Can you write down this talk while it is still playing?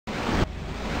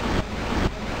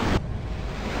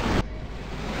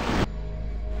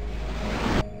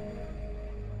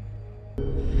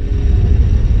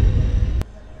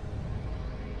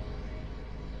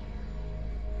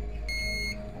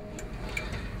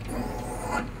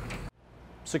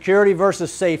Security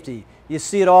versus safety. You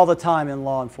see it all the time in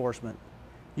law enforcement.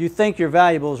 You think your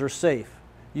valuables are safe.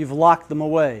 You've locked them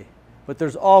away. But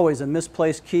there's always a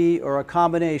misplaced key or a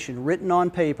combination written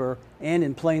on paper and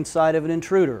in plain sight of an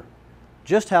intruder.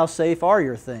 Just how safe are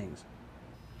your things?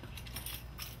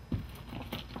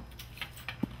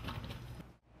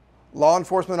 Law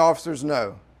enforcement officers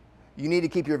know you need to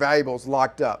keep your valuables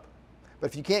locked up. But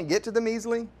if you can't get to them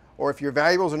easily, or if your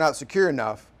valuables are not secure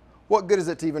enough, what good is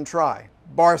it to even try?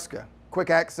 Barska, quick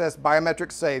access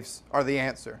biometric safes, are the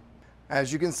answer.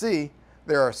 As you can see,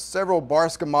 there are several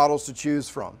Barska models to choose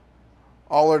from.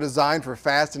 All are designed for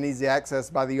fast and easy access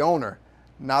by the owner,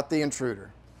 not the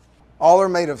intruder. All are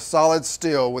made of solid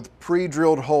steel with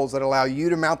pre-drilled holes that allow you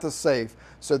to mount the safe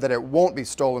so that it won't be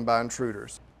stolen by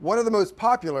intruders. One of the most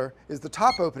popular is the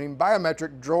top-opening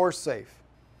biometric drawer safe.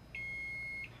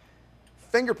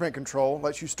 Fingerprint control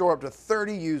lets you store up to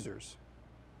 30 users.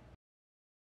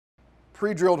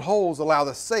 Pre-drilled holes allow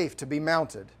the safe to be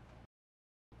mounted.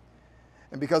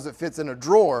 And because it fits in a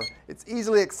drawer, it's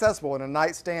easily accessible in a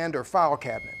nightstand or file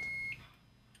cabinet.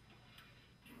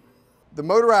 The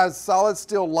motorized solid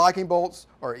steel locking bolts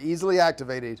are easily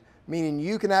activated, meaning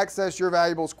you can access your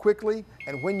valuables quickly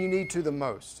and when you need to the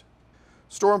most.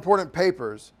 Store important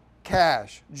papers,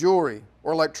 cash, jewelry,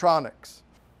 or electronics.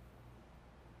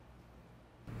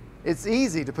 It's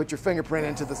easy to put your fingerprint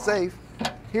into the safe.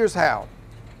 Here's how.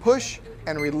 Push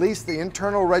and release the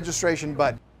internal registration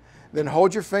button. Then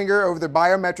hold your finger over the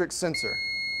biometric sensor.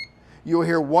 You will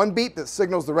hear one beep that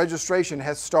signals the registration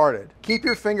has started. Keep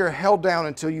your finger held down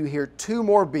until you hear 2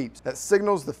 more beeps that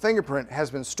signals the fingerprint has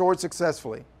been stored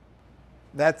successfully.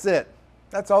 That's it.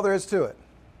 That's all there is to it.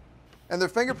 And the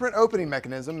fingerprint opening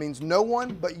mechanism means no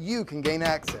one but you can gain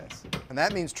access. And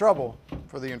that means trouble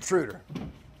for the intruder.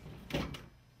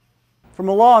 From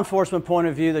a law enforcement point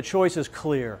of view, the choice is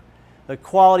clear. The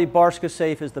quality Barska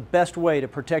safe is the best way to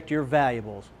protect your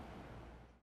valuables.